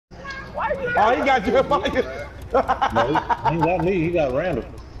Why you Oh, he got Jeremiah. No, he ain't got me. He got Randall.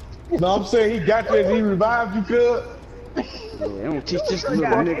 No, I'm saying he got you and he revived you, cuz. Yeah, they don't teach this little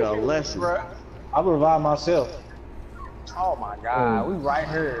nigga a lesson. I revived myself. Oh my God, we right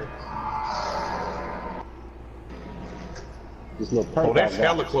here. This little perk. Oh, that's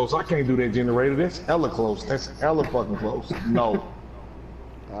hella close. I can't do that generator. That's hella close. That's hella fucking close. No.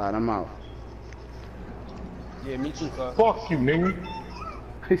 Alright, I'm out. Yeah, me too, cuz. Fuck you, nigga.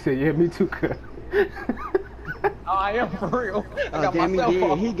 He said, yeah, me too, cuz. Oh, I am for real. I Oh, got damn, he myself did.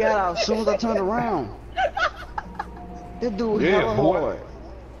 off. He got out as soon as I turned around. That dude Yeah, hella boy. hard.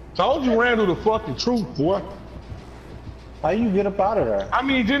 Told you Randall the fucking truth, boy. How you get up out of there? How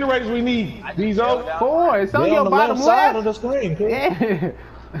many generators we need? Deezo? 4. It's on They your on the bottom left side left. of the screen, kid. Yeah.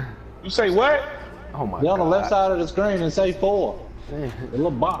 You say what? Oh my They on God. the left side of the screen and say 4. Yeah. The little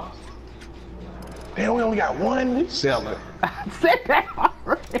box. Damn, we only got one. We selling. I said that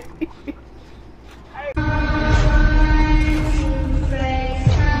already.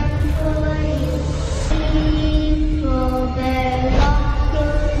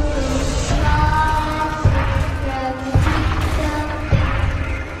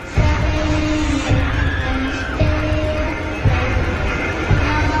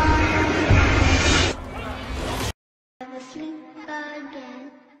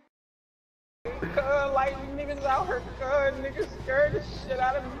 Like niggas out here, niggas scared the shit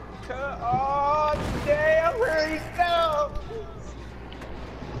out of me. Oh damn, here he comes.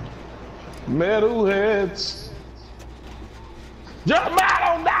 Metalheads. Jeremiah,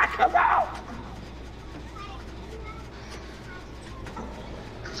 don't die, come out.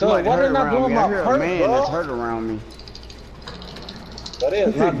 So why they not doing my a perk, man bro? that's hurt around me. That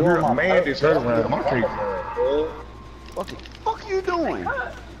is not You're doing a my man perk. that's hurt around him. I can't. Fuck you doing?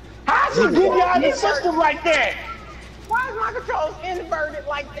 How's you get you out of the system like that? Why is my controls inverted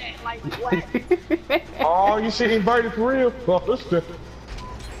like that? Like what? Oh, you shit inverted for real? Oh, this the...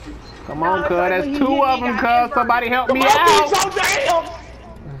 Come on, it's cuz. like That's when he 2 hit of me, them, got cuz. inverted. Somebody help me Oh, out. Diesel,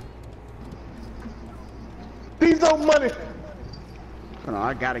 damn! Diesel money. Hold on,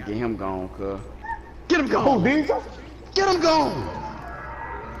 I gotta get him gone, cuz. Get him Oh, gone! Diesel? Get him gone!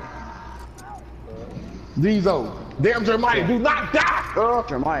 Diesel. Damn, Jeremiah, do not die!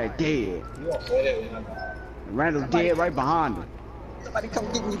 Jeremiah dead. You don't say that when I die. Randall's dead right behind him. Somebody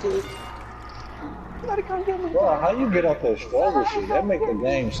come get me, dude. Somebody come get me. Bro, how you get up that struggle shit? That make the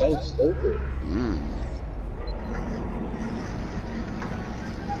game so stupid.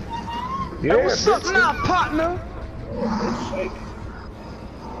 Yeah, What's up now, partner?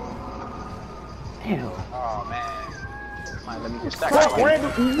 Damn. Oh man. Let me just stack Fuck, it.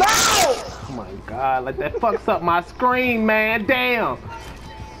 Randall. No! Oh my God. Like that fucks up my screen, man. Damn.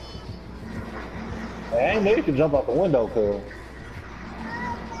 Hey, I ain't know you can jump out the window, cuz.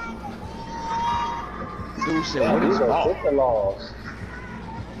 Dude said, what is These are wrong? super laws.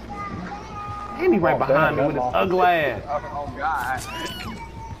 And he right Oh, behind me damn, with his that ugly ass. Oh God.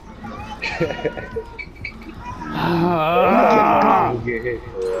 Get hit,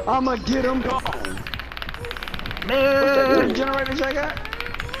 cuz. I'ma get him gone. Man. What generators I got?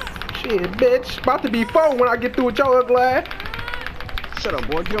 Shit, bitch. About to be 4 when I get through with your ugly ass. Shut up,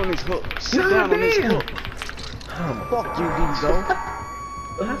 boy. Get on this hook. Sit God down on this damn. hook. Fuck you, Deezo.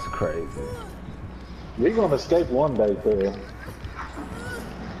 That's crazy. You're gonna escape one day, cuz.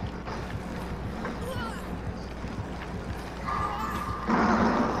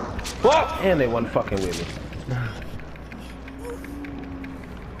 Fuck! And they wasn't fucking with me.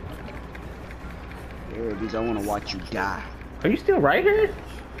 Yeah, Deezo, I wanna watch you die. Are you still right here?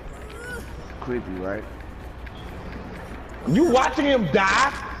 Creepy, right? You watching him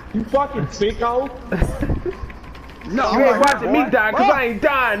die? You fucking sicko? No, You ain't watching me die, cause I ain't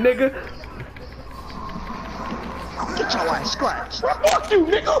dying, nigga. Get your ass scratched. Fuck you,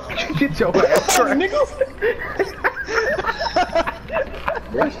 nigga! Get your ass scratched. Nigga!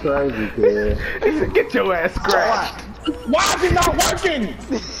 That's crazy, kid. He said, get your ass scratched. Why is it not working?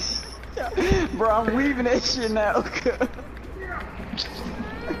 Bro, I'm weaving that shit now.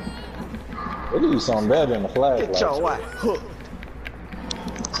 They do something better than the flashlight. Get your ass hooked.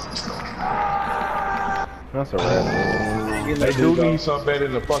 That's alright. They do need something better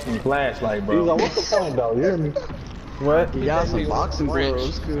than a fucking flashlight, He's bro. like, what's the point, though? You hear me? What? You got some boxing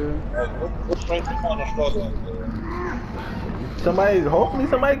gloves, good. What strength you want to struggle? Hopefully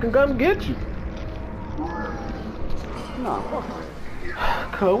somebody can come get you. Nah, fuck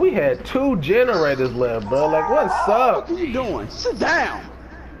Cause we had 2 generators left, bro. Like, what's up? What are you doing? Sit down.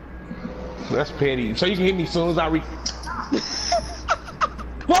 That's petty. So you can hit me as soon as I reach.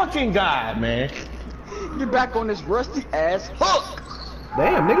 Fucking God, man. Get back on this rusty ass hook.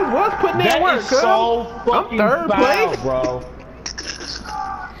 Damn, niggas was putting in That work, is cuz. so fucking third foul, place. bro.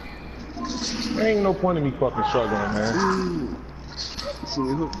 There ain't no point in me fucking struggling, man. See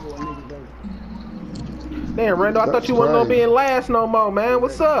me hook for a nigga though. Damn, Randall, I thought That's you wasn't gonna be crazy. in last no more, man.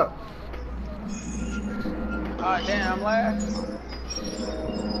 What's up? Oh damn, last.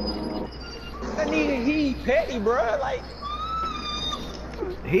 I needed he petty, bro. Like,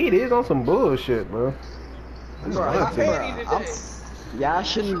 He is on some bullshit, bro. Bro, I petty today. y'all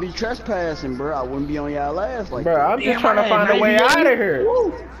shouldn't be trespassing, bro. I wouldn't be on y'all ass like Bro, that. I'm just trying to find a way out of here.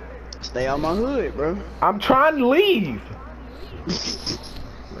 Stay out my hood, bro. I'm trying to leave.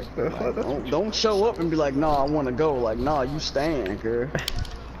 Don't show up and be like, nah, I want to go. Like, nah, you stand, girl.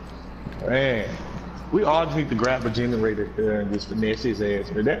 Man, we all just need to grab a generator and just finesse his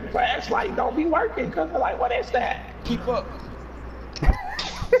ass. But that flashlight don't be working, cause they're like, what is that? Keep up.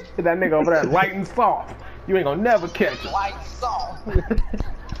 That nigga over there light and soft. You ain't gonna never catch him. Like soft.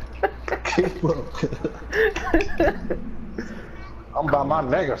 Keep up. I'm by my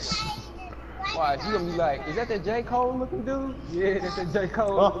niggas. Why, you gonna be like, is that J. Cole looking dude? Yeah, that's that J.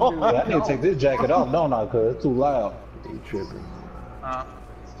 Cole looking dude. I need to take this jacket off, don't I? Cause it's too loud. He tripping. Uh,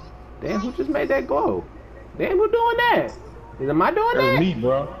 Damn, who just made that glow? Damn, who doing that? Am I doing That's that? me,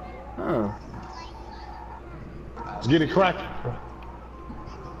 bro. Huh. Let's get it cracking.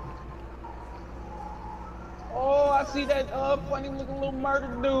 oh, I see that funny looking little murder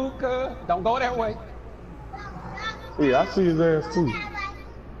dude, cuz. Don't go that way. Yeah, I see his ass too.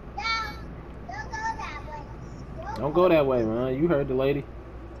 Don't go that way, man. You heard the lady.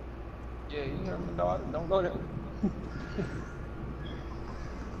 Yeah, you heard my daughter. Don't go that way.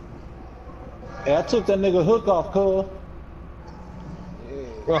 Hey, I took that nigga hook off, cuz.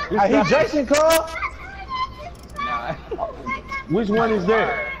 Yeah. Hey, he Jason, cuz. Nah. Which one is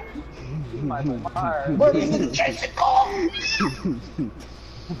that? You might be fired. What is it, Jason, cuz?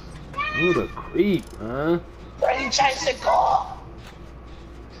 Who the creep, huh? Where he Jason, cuz?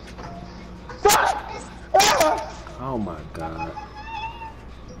 Fuck! Oh my god.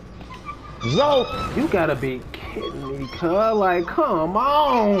 Zo! You gotta be kidding me, cuz. Like, come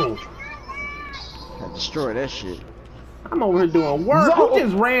on. Gotta destroy that shit. I'm over here doing work. Zo. Who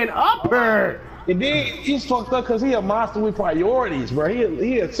just ran up her? And then he's fucked up because he a monster with priorities, bro.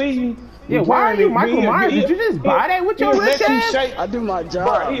 He'll see you. Yeah, why are you Michael Myers? Did you just buy that with your he'll rich let you ass? shake, I do my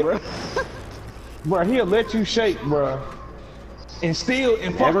job, bro. bro. He'll let you shake, bro, and steal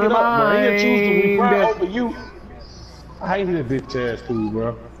and fuck Never it up, bro. He'll choose to refer mind. over you. I hate his bitch ass too,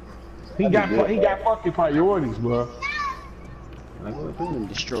 bro. He got fucking priorities, bro. Like, what if we can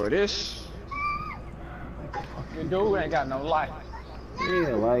destroy this? The dude ain't got no life. Yeah,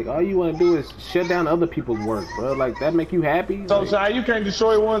 like all you want to do is shut down other people's work, bro. Like that make you happy? So, Like, Shy, you can't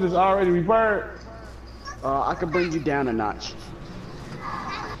destroy one that's already referred. I could bring you down a notch.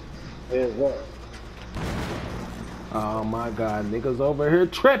 There's what? oh my god, niggas over here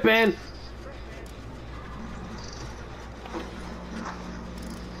tripping.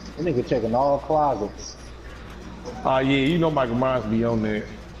 That nigga checking all closets. Oh yeah, you know Michael Myers be on there.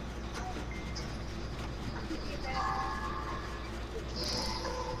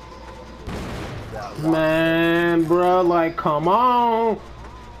 Man, bro, like come on.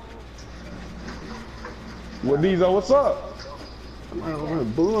 Well, Deezo, what's up? I'm over here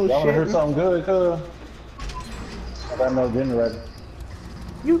Y'all wanna hear bullshit. something good, cuz? I got no generator.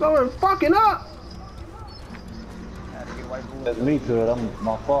 You going fucking up. Had to get white boy. That's me, cuz. I'm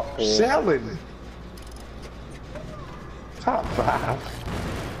my fault, cuz. Selling. Top 5.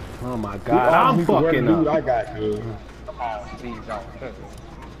 Oh my god, I'm fucking Dude, up. I got you. Come on, please don't.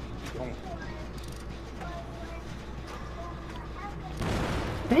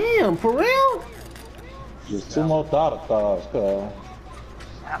 Damn, for real? There's 2 more thought cars, cuz.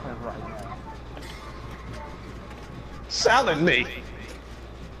 Happens right now. Selling me.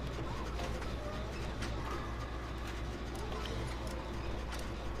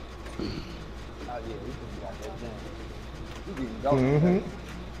 Oh yeah, we can got that jam. We can go.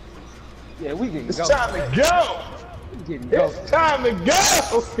 Yeah, we can It's go. time to go. We can go. It's time to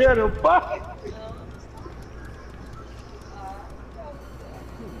go. Get him fuck.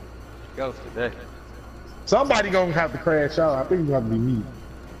 Go today. Somebody gonna have to crash out. I think it's gonna be me.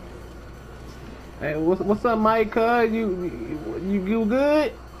 Hey, what's up, Mike? You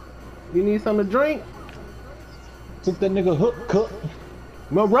good? You need something to drink? Took that nigga hook, cook.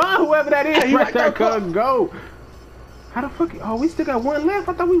 Well, run, whoever that is, Hey, you right like there, that cuz, go. How the fuck? Oh, we still got one left.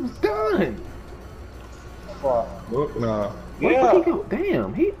 I thought we was done. Look, nah. Where the fuck he go?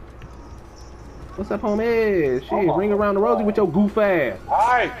 Damn, he. What's up, homie? Shit, ring around the rosy with your goof ass. All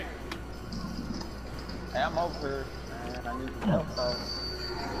right. Hey, I'm over here, man. I need some help, though.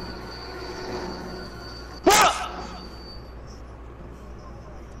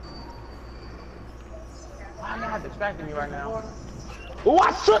 distracting me right now. Oh,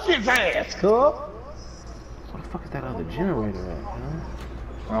 I shook his ass, cuz. What the fuck is that other generator at, man?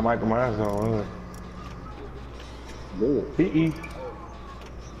 I Michael Myers on. Good. He.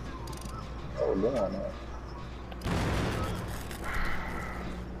 Oh, damn, man.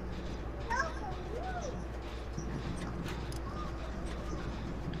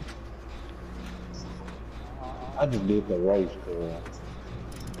 I just did the race, girl.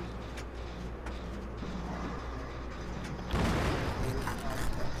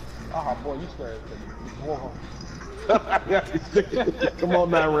 Oh boy, you scared of me. Come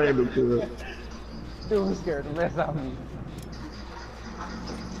on now, random kid. Dude scared the mess out of me.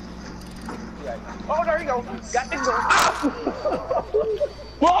 Oh, there you go. Got to go.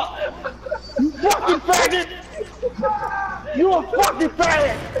 Fuck! You fucking faggot! You a fucking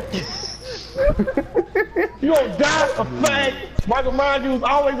faggot! You gonna die a fag! Michael Myers, you was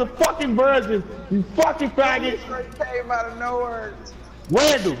always a fucking virgin! You fucking faggot! Straight came out of nowhere.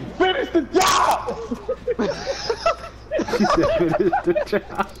 Randall, finish the job! She said finish the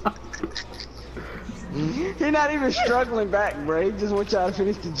job. He not even struggling back, bro. He just want y'all to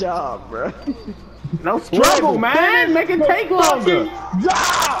finish the job, bro. No struggle, man. Make it take longer.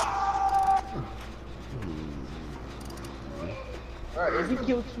 Job! Bro, if he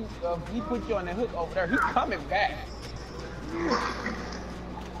killed you, he put you on the hook over there, he coming back.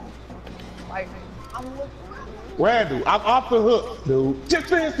 Like, I'm looking. Randall, I'm off the hook, dude. Just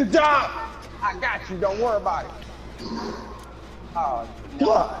finish the job! I got you, don't worry about it. Oh,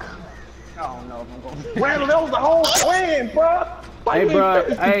 Fuck! I don't know if I'm going to. Randall, that was the whole plan, bro! Hey, bro.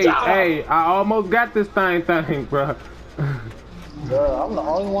 Hey, I almost got this thing, bro. Bro, I'm the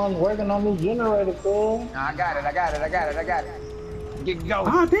only one working on this generator, fool. No, I got it. Get ghost.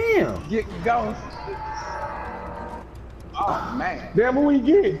 Oh, damn. Get ghost. Oh, man. Damn, what we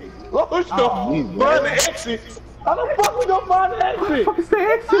get? Oh, find the exit. How the fuck we gonna find the What the exit? fuck is the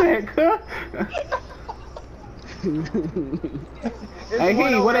exit at, cuz? Hey,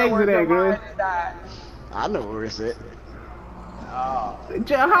 he, what exit at, girl? I know where it's at.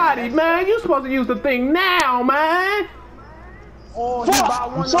 Jihadi, man, you supposed to use the thing now, man. Oh, Fuck, he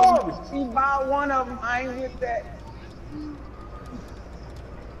bought one I'm sorry. of them. He bought one of them. I ain't with that.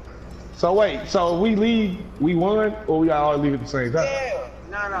 So wait, so we leave, we won, or we all leave at the same time? Yeah.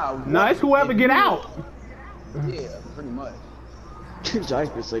 No. No, it's whoever get out. Yeah, pretty much.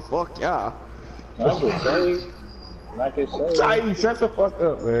 Jason say, fuck yeah. Like it say. Like it say. Titan, shut the fuck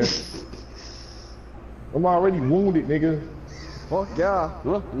up, man. I'm already wounded, nigga. Fuck yeah.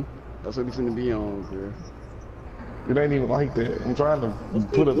 Well, that's what he finna be on, bro. It ain't even like that. I'm trying to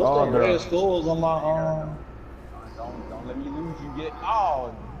put us all What's that red down. schools on my arm? Don't let me lose you. Get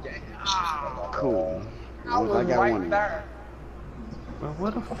damn. Cool. I was got right one. there. Well,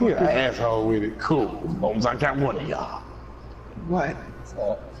 what the fuck You're is an asshole with it. Cool. As long as I got one of y'all. What?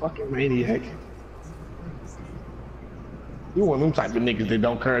 Fucking maniac. You one of them type of niggas that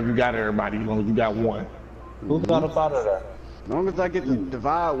don't care if you got everybody as long as you got one. Who got up out of there? As long as I get to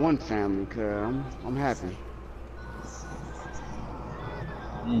divide one family, cuz I'm happy.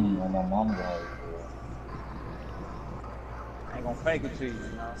 My mom got it. I ain't gonna fake it to you, you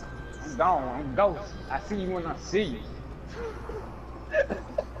know. I'm gone. I'm ghost. I see you when I see you.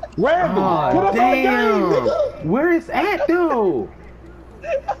 Randall, Oh, put up on the game, damn. nigga. Where it's at, though?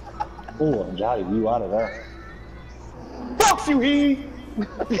 Oh, Johnny, you out of there. Fuck you, he.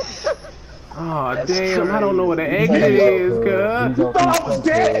 Oh, damn. I don't know what the exit is, cuz. You thought I was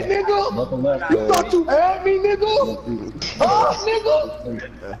dead, nigga? Nothing left, You thought you had me, nigga? Oh,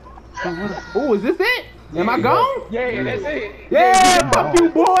 nigga. Oh, is this it? Am I gone? Yeah, that's it. Yeah, fuck you,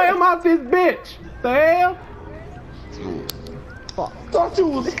 boy. I'm out this bitch. The hell? Thought you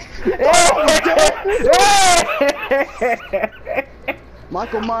was.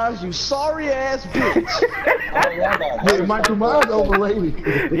 Michael Myers, you sorry ass bitch. Hey, Michael Myers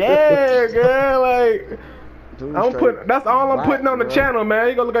overrated. Yeah, girl, like Dude, I'm straight putting. That's all I'm whack, putting on the bro. channel, man.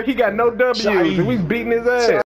 He gonna look like he got no W's, and we beating his ass.